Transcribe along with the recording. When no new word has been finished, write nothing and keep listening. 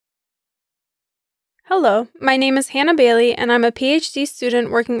Hello, my name is Hannah Bailey, and I'm a PhD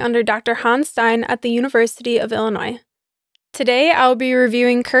student working under Dr. Hans Stein at the University of Illinois. Today, I'll be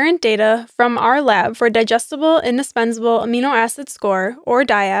reviewing current data from our lab for Digestible Indispensable Amino Acid Score, or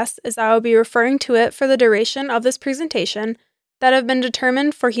DIAS, as I will be referring to it for the duration of this presentation, that have been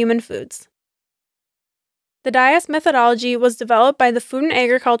determined for human foods. The DIAS methodology was developed by the Food and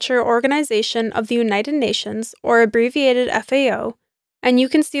Agriculture Organization of the United Nations, or abbreviated FAO, and you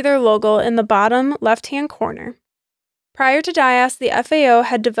can see their logo in the bottom left-hand corner. Prior to DIAS, the FAO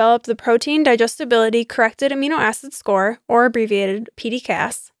had developed the Protein Digestibility Corrected Amino Acid Score, or abbreviated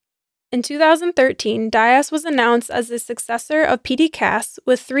PDCAAS. In 2013, DIAS was announced as the successor of PDCAAS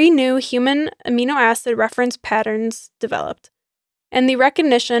with 3 new human amino acid reference patterns developed, and the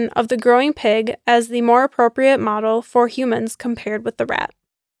recognition of the growing pig as the more appropriate model for humans compared with the rat.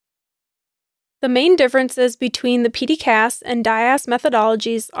 The main differences between the PDCAAS and DIAS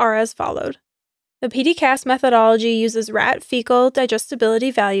methodologies are as followed. The PDCAAS methodology uses rat fecal digestibility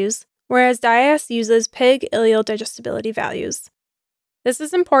values, whereas DIAS uses pig ileal digestibility values. This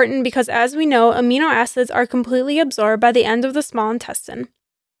is important because, as we know, amino acids are completely absorbed by the end of the small intestine.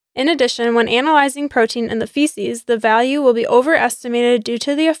 In addition, when analyzing protein in the feces, the value will be overestimated due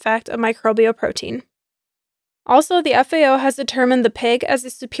to the effect of microbial protein. Also, the FAO has determined the pig as a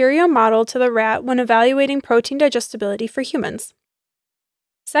superior model to the rat when evaluating protein digestibility for humans.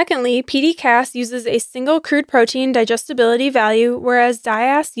 Secondly, PDCAAS uses a single crude protein digestibility value, whereas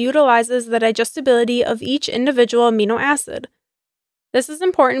DIAS utilizes the digestibility of each individual amino acid. This is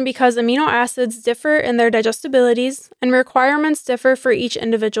important because amino acids differ in their digestibilities, and requirements differ for each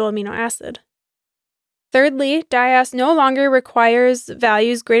individual amino acid. Thirdly, DIAS no longer requires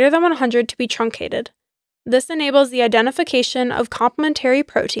values greater than 100 to be truncated. This enables the identification of complementary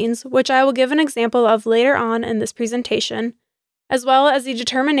proteins, which I will give an example of later on in this presentation, as well as the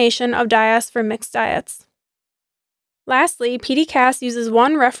determination of DIAS for mixed diets. Lastly, PDCAAS uses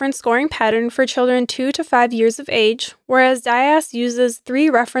one reference scoring pattern for children 2 to 5 years of age, whereas DIAS uses 3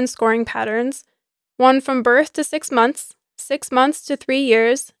 reference scoring patterns, one from birth to 6 months, 6 months to 3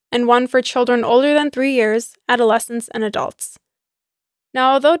 years, and one for children older than 3 years, adolescents, and adults.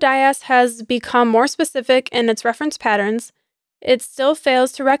 Now, although DIAS has become more specific in its reference patterns, it still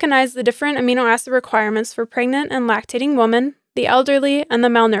fails to recognize the different amino acid requirements for pregnant and lactating women, the elderly, and the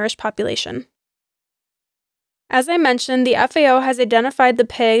malnourished population. As I mentioned, the FAO has identified the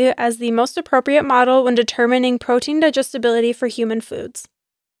pig as the most appropriate model when determining protein digestibility for human foods.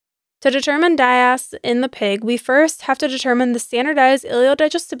 To determine DIAS in the pig, we first have to determine the standardized ileal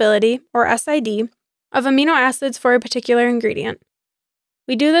digestibility, or SID, of amino acids for a particular ingredient.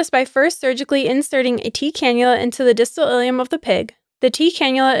 We do this by first surgically inserting a T cannula into the distal ileum of the pig. The T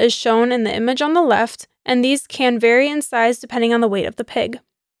cannula is shown in the image on the left, and these can vary in size depending on the weight of the pig.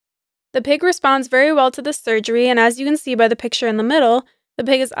 The pig responds very well to this surgery, and as you can see by the picture in the middle, the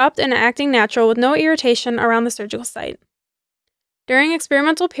pig is upped and acting natural with no irritation around the surgical site. During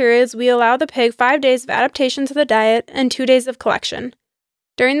experimental periods, we allow the pig 5 days of adaptation to the diet and 2 days of collection.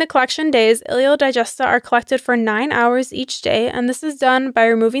 During the collection days, ileal digesta are collected for 9 hours each day, and this is done by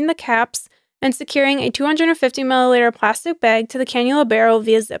removing the caps and securing a 250 milliliter plastic bag to the cannula barrel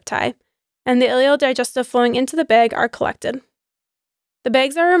via zip tie, and the ileal digesta flowing into the bag are collected. The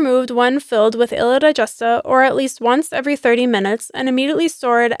bags are removed when filled with ileal digesta, or at least once every 30 minutes, and immediately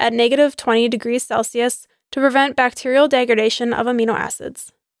stored at negative 20 degrees Celsius to prevent bacterial degradation of amino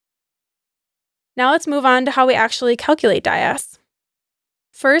acids. Now let's move on to how we actually calculate DIAS.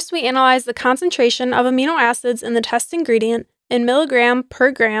 First, we analyze the concentration of amino acids in the test ingredient in milligram per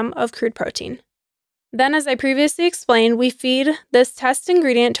gram of crude protein. Then, as I previously explained, we feed this test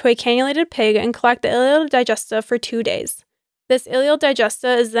ingredient to a cannulated pig and collect the ileal digesta for 2 days. This ileal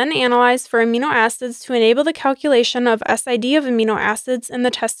digesta is then analyzed for amino acids to enable the calculation of SID of amino acids in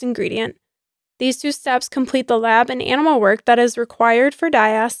the test ingredient. These 2 steps complete the lab and animal work that is required for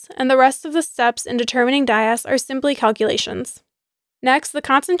DIAS, and the rest of the steps in determining DIAS are simply calculations. Next, the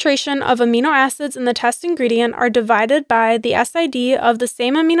concentration of amino acids in the test ingredient are divided by the SID of the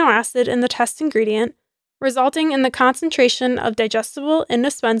same amino acid in the test ingredient, resulting in the concentration of digestible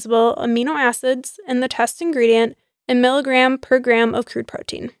indispensable amino acids in the test ingredient in milligram per gram of crude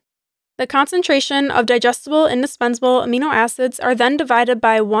protein. The concentration of digestible indispensable amino acids are then divided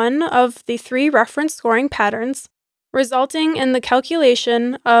by one of the 3 reference scoring patterns, resulting in the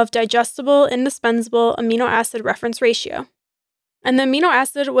calculation of digestible indispensable amino acid reference ratio. And the amino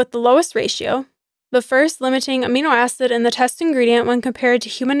acid with the lowest ratio, the first limiting amino acid in the test ingredient when compared to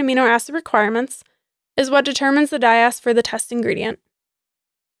human amino acid requirements, is what determines the DIAS for the test ingredient.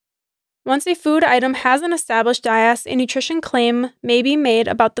 Once a food item has an established DIAS, a nutrition claim may be made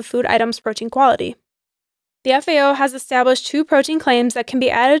about the food item's protein quality. The FAO has established 2 protein claims that can be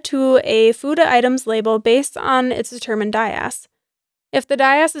added to a food item's label based on its determined DIAS. If the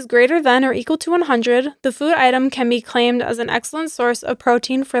DIAS is greater than or equal to 100, the food item can be claimed as an excellent source of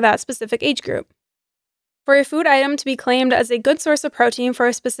protein for that specific age group. For a food item to be claimed as a good source of protein for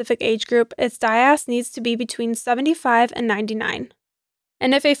a specific age group, its DIAS needs to be between 75 and 99.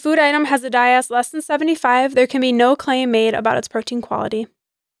 And if a food item has a DIAS less than 75, there can be no claim made about its protein quality.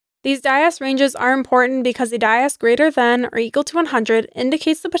 These DIAS ranges are important because a DIAS greater than or equal to 100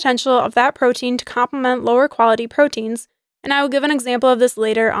 indicates the potential of that protein to complement lower quality proteins, and I will give an example of this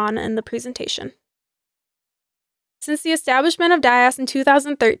later on in the presentation. Since the establishment of DIAS in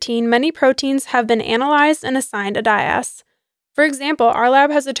 2013, many proteins have been analyzed and assigned a DIAS. For example, our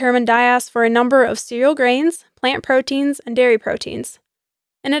lab has determined DIAS for a number of cereal grains, plant proteins, and dairy proteins.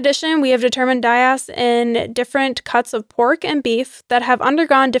 In addition, we have determined DIAS in different cuts of pork and beef that have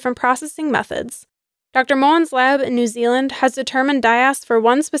undergone different processing methods. Dr. Moen's lab in New Zealand has determined DIAS for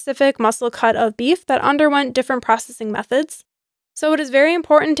one specific muscle cut of beef that underwent different processing methods. So it is very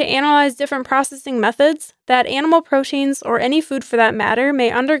important to analyze different processing methods that animal proteins, or any food for that matter, may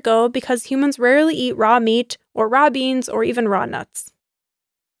undergo because humans rarely eat raw meat or raw beans or even raw nuts.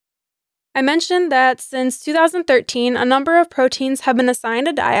 I mentioned that since 2013, a number of proteins have been assigned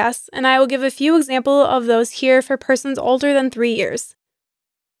a DIAS, and I will give a few examples of those here for persons older than 3 years.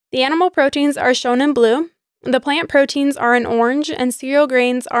 The animal proteins are shown in blue, the plant proteins are in orange, and cereal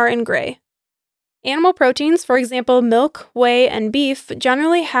grains are in gray. Animal proteins, for example milk, whey, and beef,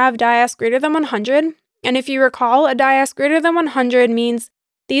 generally have DIAS greater than 100, and if you recall, a DIAS greater than 100 means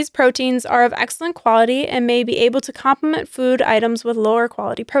these proteins are of excellent quality and may be able to complement food items with lower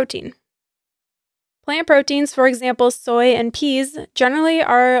quality protein. Plant proteins, for example soy and peas, generally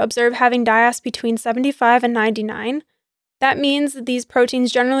are observed having DIAS between 75 and 99. That means that these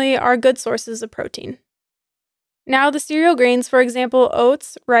proteins generally are good sources of protein. Now, the cereal grains, for example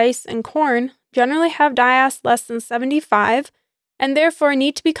oats, rice, and corn, generally have DIAS less than 75 and therefore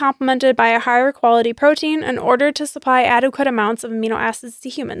need to be complemented by a higher quality protein in order to supply adequate amounts of amino acids to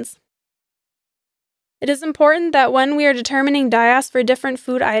humans. It is important that when we are determining DIAS for different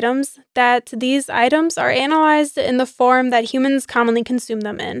food items, that these items are analyzed in the form that humans commonly consume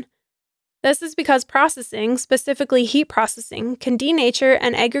them in. This is because processing, specifically heat processing, can denature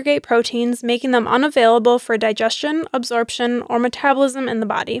and aggregate proteins, making them unavailable for digestion, absorption, or metabolism in the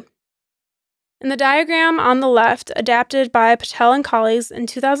body. In the diagram on the left, adapted by Patel and colleagues in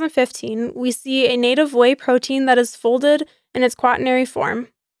 2015, we see a native whey protein that is folded in its quaternary form.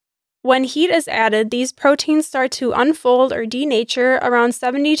 When heat is added, these proteins start to unfold or denature around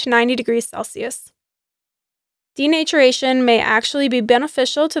 70 to 90 degrees Celsius. Denaturation may actually be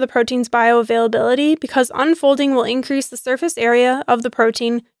beneficial to the protein's bioavailability because unfolding will increase the surface area of the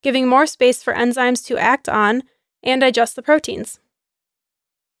protein, giving more space for enzymes to act on and digest the proteins.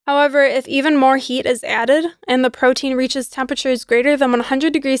 However, if even more heat is added and the protein reaches temperatures greater than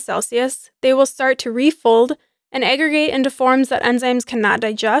 100 degrees Celsius, they will start to refold and aggregate into forms that enzymes cannot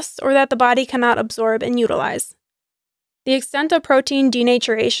digest or that the body cannot absorb and utilize. The extent of protein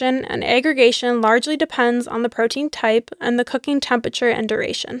denaturation and aggregation largely depends on the protein type and the cooking temperature and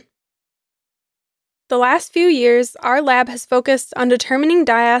duration. The last few years, our lab has focused on determining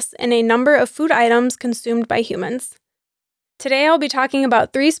DIAS in a number of food items consumed by humans. Today, I'll be talking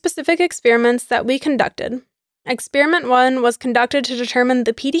about 3 specific experiments that we conducted. Experiment 1 was conducted to determine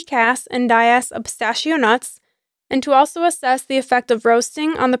the PD-Cas and DIAS of pistachio nuts and to also assess the effect of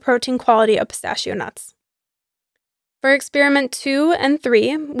roasting on the protein quality of pistachio nuts. For experiment 2 and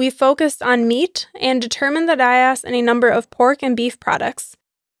 3, we focused on meat and determined the DIAS in a number of pork and beef products.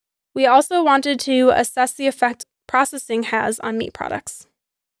 We also wanted to assess the effect processing has on meat products.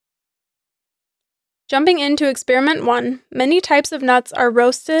 Jumping into experiment 1, many types of nuts are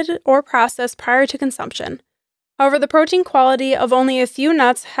roasted or processed prior to consumption. However, the protein quality of only a few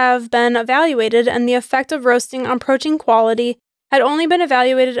nuts have been evaluated, and the effect of roasting on protein quality had only been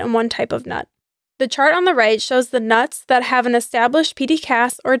evaluated in one type of nut. The chart on the right shows the nuts that have an established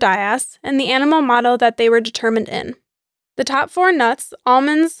PD-Cas or DIAS and the animal model that they were determined in. The top 4 nuts,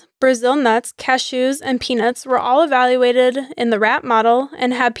 almonds, Brazil nuts, cashews, and peanuts, were all evaluated in the rat model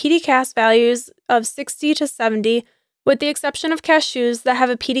and had PD-Cas values of 60 to 70, with the exception of cashews that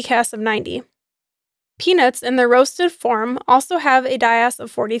have a PD-Cas of 90. Peanuts in their roasted form also have a DIAS of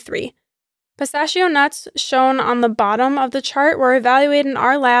 43. Pistachio nuts, shown on the bottom of the chart, were evaluated in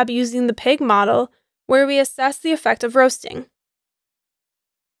our lab using the pig model, where we assessed the effect of roasting.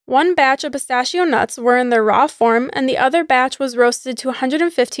 One batch of pistachio nuts were in their raw form, and the other batch was roasted to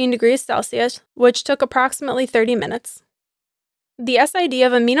 115 degrees Celsius, which took approximately 30 minutes. The SID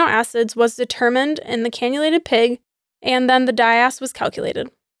of amino acids was determined in the cannulated pig, and then the diac was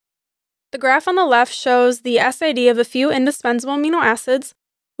calculated. The graph on the left shows the SID of a few indispensable amino acids,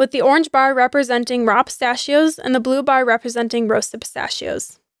 with the orange bar representing raw pistachios and the blue bar representing roasted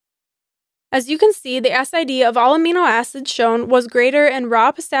pistachios. As you can see, the SID of all amino acids shown was greater in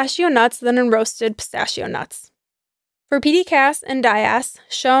raw pistachio nuts than in roasted pistachio nuts. For PDCAS and DIAS,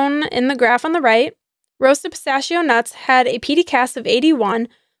 shown in the graph on the right, roasted pistachio nuts had a PDCAS of 81,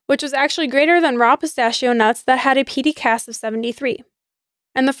 which was actually greater than raw pistachio nuts that had a PDCAS of 73.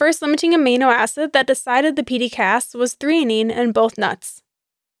 And the first limiting amino acid that decided the PDCAS was threonine in both nuts.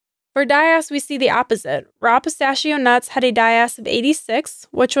 For DIAS, we see the opposite. Raw pistachio nuts had a DIAS of 86,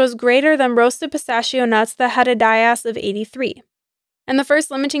 which was greater than roasted pistachio nuts that had a DIAS of 83. And the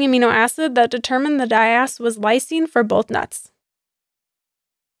first limiting amino acid that determined the DIAS was lysine for both nuts.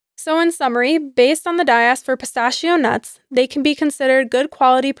 So in summary, based on the DIAS for pistachio nuts, they can be considered good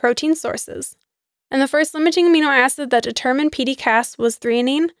quality protein sources. And the first limiting amino acid that determined PDCAS was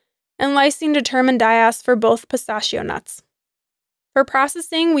threonine, and lysine determined DIAS for both pistachio nuts. For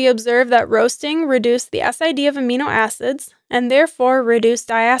processing, we observe that roasting reduced the SID of amino acids, and therefore reduced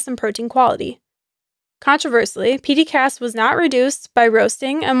DIAS and protein quality. Controversially, PDCAS was not reduced by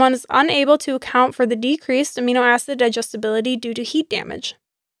roasting and was unable to account for the decreased amino acid digestibility due to heat damage.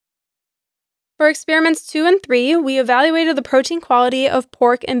 For experiments 2 and 3, we evaluated the protein quality of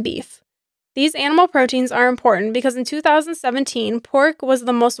pork and beef. These animal proteins are important because in 2017, pork was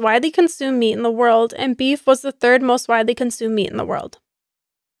the most widely consumed meat in the world and beef was the third most widely consumed meat in the world.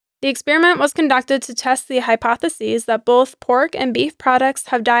 The experiment was conducted to test the hypotheses that both pork and beef products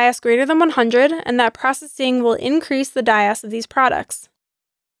have DIAS greater than 100 and that processing will increase the DIAS of these products.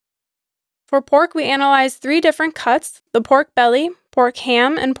 For pork, we analyzed 3 different cuts, the pork belly, pork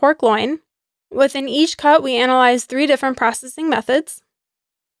ham, and pork loin. Within each cut, we analyzed 3 different processing methods.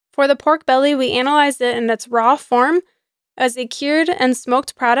 For the pork belly, we analyzed it in its raw form, as a cured and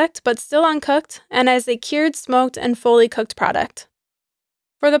smoked product but still uncooked, and as a cured, smoked, and fully cooked product.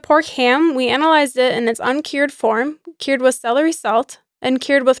 For the pork ham, we analyzed it in its uncured form, cured with celery salt, and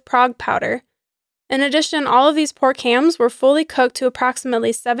cured with prog powder. In addition, all of these pork hams were fully cooked to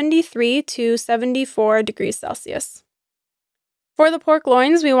approximately 73 to 74 degrees Celsius. For the pork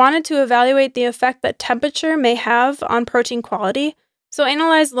loins, we wanted to evaluate the effect that temperature may have on protein quality, so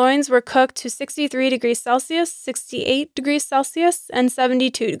analyzed loins were cooked to 63 degrees Celsius, 68 degrees Celsius, and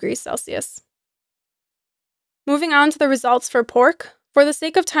 72 degrees Celsius. Moving on to the results for pork. For the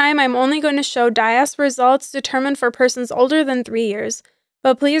sake of time, I'm only going to show DIAS results determined for persons older than 3 years,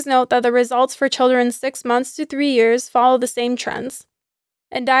 but please note that the results for children 6 months to 3 years follow the same trends.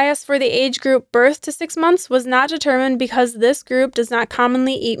 And DIAS for the age group birth to 6 months was not determined because this group does not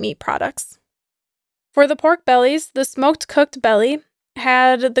commonly eat meat products. For the pork bellies, the smoked cooked belly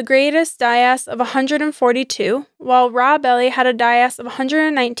had the greatest DIAS of 142, while raw belly had a DIAS of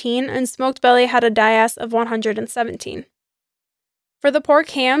 119 and smoked belly had a DIAS of 117. For the pork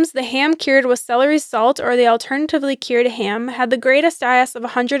hams, the ham cured with celery salt or the alternatively cured ham had the greatest DIAS of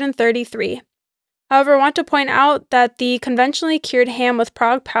 133. However, I want to point out that the conventionally cured ham with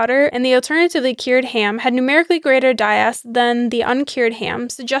prog powder and the alternatively cured ham had numerically greater DIAS than the uncured ham,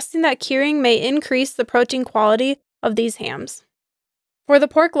 suggesting that curing may increase the protein quality of these hams. For the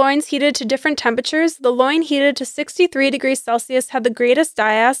pork loins heated to different temperatures, the loin heated to 63 degrees Celsius had the greatest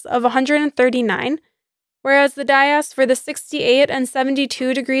DIAS of 139, whereas the DIAS for the 68 and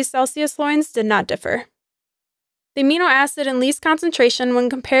 72 degrees Celsius loins did not differ. The amino acid in least concentration when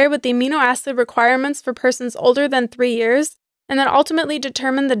compared with the amino acid requirements for persons older than 3 years, and that ultimately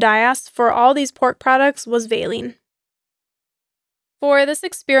determined the DIAS for all these pork products was valine. For this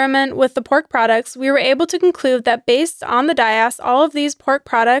experiment with the pork products, we were able to conclude that based on the DIAS, all of these pork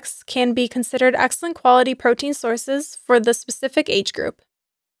products can be considered excellent quality protein sources for the specific age group.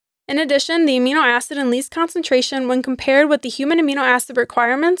 In addition, the amino acid in least concentration when compared with the human amino acid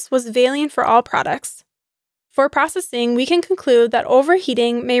requirements was valine for all products. For processing, we can conclude that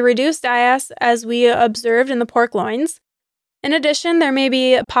overheating may reduce DIAS as we observed in the pork loins. In addition, there may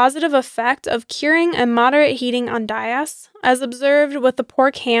be a positive effect of curing and moderate heating on DIAS, as observed with the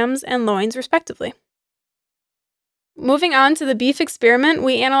pork hams and loins respectively. Moving on to the beef experiment,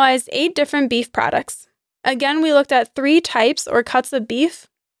 we analyzed 8 different beef products. Again, we looked at 3 types or cuts of beef: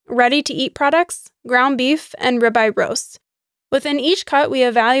 ready-to-eat products, ground beef, and ribeye roast. Within each cut, we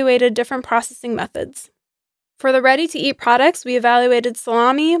evaluated different processing methods. For the ready-to-eat products, we evaluated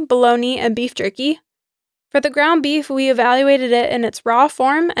salami, bologna, and beef jerky. For the ground beef, we evaluated it in its raw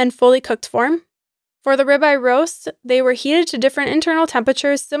form and fully cooked form. For the ribeye roast, they were heated to different internal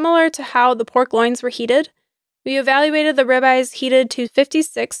temperatures similar to how the pork loins were heated. We evaluated the ribeyes heated to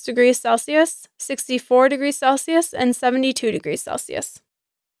 56 degrees Celsius, 64 degrees Celsius, and 72 degrees Celsius.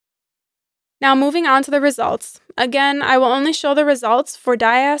 Now moving on to the results. Again, I will only show the results for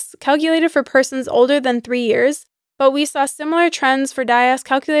DIAS calculated for persons older than 3 years, but we saw similar trends for DIAS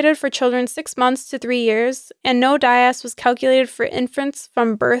calculated for children 6 months to 3 years, and no DIAS was calculated for infants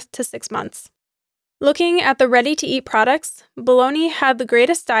from birth to 6 months. Looking at the ready-to-eat products, bologna had the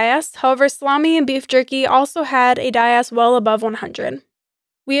greatest DIAS, however salami and beef jerky also had a DIAS well above 100.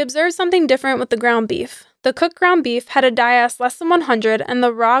 We observed something different with the ground beef. The cooked ground beef had a DIAS less than 100, and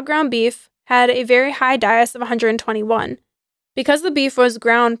the raw ground beef had a very high DIAS of 121. Because the beef was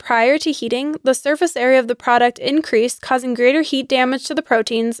ground prior to heating, the surface area of the product increased, causing greater heat damage to the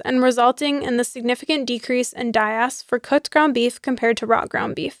proteins and resulting in the significant decrease in DIAS for cooked ground beef compared to raw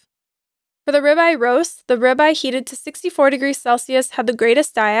ground beef. For the ribeye roast, the ribeye heated to 64 degrees Celsius had the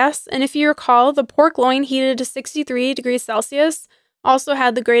greatest DIAS, and if you recall, the pork loin heated to 63 degrees Celsius also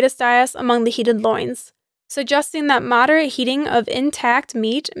had the greatest DIAS among the heated loins, suggesting that moderate heating of intact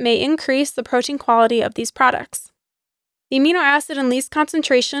meat may increase the protein quality of these products. The amino acid and least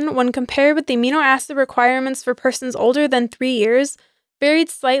concentration, when compared with the amino acid requirements for persons older than 3 years, varied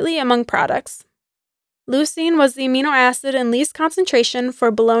slightly among products. Leucine was the amino acid in least concentration for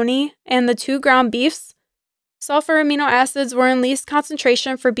bologna and the 2 ground beefs. Sulfur amino acids were in least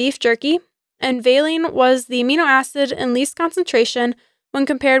concentration for beef jerky, and valine was the amino acid in least concentration when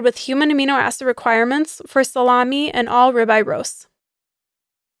compared with human amino acid requirements for salami and all ribeye roasts.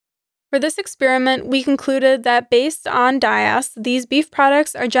 For this experiment, we concluded that based on DIAS, these beef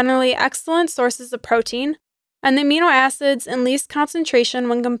products are generally excellent sources of protein, and the amino acids in least concentration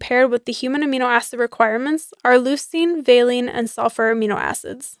when compared with the human amino acid requirements are leucine, valine, and sulfur amino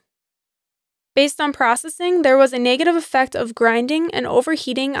acids. Based on processing, there was a negative effect of grinding and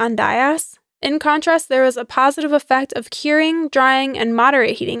overheating on DIAS. In contrast, there was a positive effect of curing, drying, and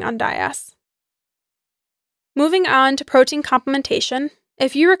moderate heating on DIAS. Moving on to protein complementation.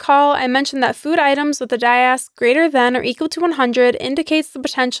 If you recall, I mentioned that food items with a DIAS greater than or equal to 100 indicates the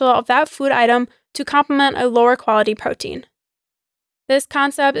potential of that food item to complement a lower quality protein. This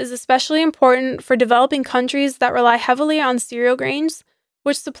concept is especially important for developing countries that rely heavily on cereal grains,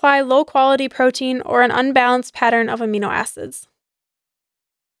 which supply low quality protein or an unbalanced pattern of amino acids.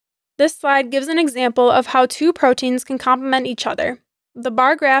 This slide gives an example of how 2 proteins can complement each other. The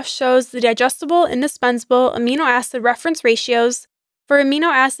bar graph shows the digestible indispensable amino acid reference ratios for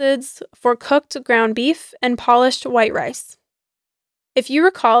amino acids for cooked ground beef and polished white rice. If you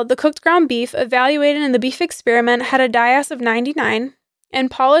recall, the cooked ground beef evaluated in the beef experiment had a DIAS of 99, and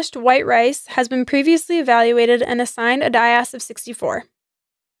polished white rice has been previously evaluated and assigned a DIAS of 64.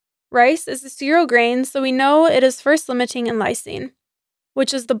 Rice is a cereal grain, so we know it is first limiting in lysine,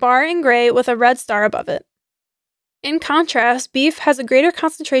 which is the bar in gray with a red star above it. In contrast, beef has a greater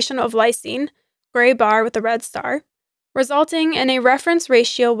concentration of lysine, gray bar with a red star, resulting in a reference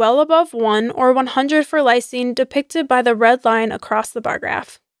ratio well above 1 or 100 for lysine depicted by the red line across the bar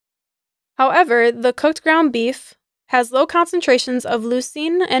graph. However, the cooked ground beef has low concentrations of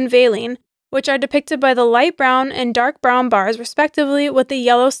leucine and valine, which are depicted by the light brown and dark brown bars respectively with the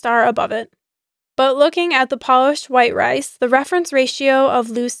yellow star above it. But looking at the polished white rice, the reference ratio of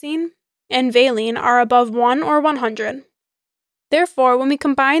leucine and valine are above 1 or 100. Therefore, when we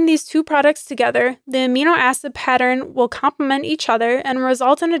combine these 2 products together, the amino acid pattern will complement each other and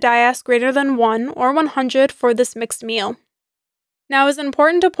result in a DIAS greater than 1 or 100 for this mixed meal. Now, it is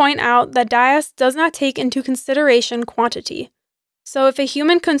important to point out that DIAS does not take into consideration quantity. So if a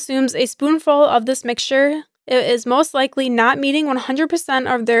human consumes a spoonful of this mixture, it is most likely not meeting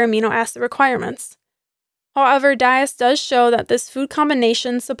 100% of their amino acid requirements. However, DIAS does show that this food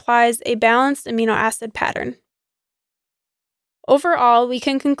combination supplies a balanced amino acid pattern. Overall, we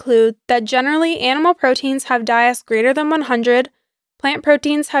can conclude that generally animal proteins have DIAS greater than 100, plant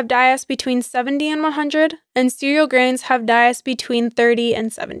proteins have DIAS between 70 and 100, and cereal grains have DIAS between 30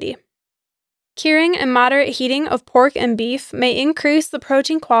 and 70. Curing and moderate heating of pork and beef may increase the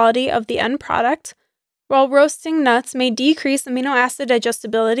protein quality of the end product, while roasting nuts may decrease amino acid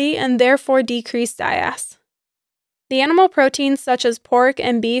digestibility and therefore decrease DIAS. The animal proteins such as pork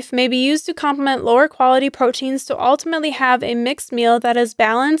and beef may be used to complement lower quality proteins to ultimately have a mixed meal that is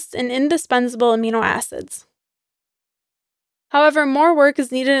balanced in indispensable amino acids. However, more work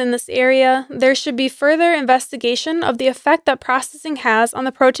is needed in this area. There should be further investigation of the effect that processing has on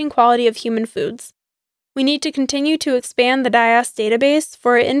the protein quality of human foods. We need to continue to expand the DIAS database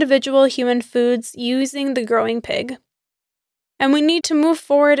for individual human foods using the growing pig. and we need to move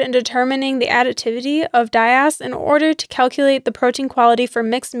forward in determining the additivity of DIAS in order to calculate the protein quality for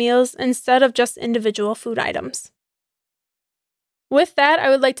mixed meals instead of just individual food items. With that, I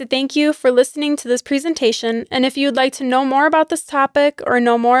would like to thank you for listening to this presentation, and if you would like to know more about this topic or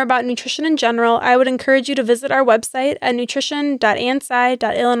know more about nutrition in general, I would encourage you to visit our website at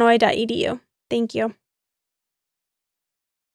nutrition.ansci.illinois.edu. Thank you.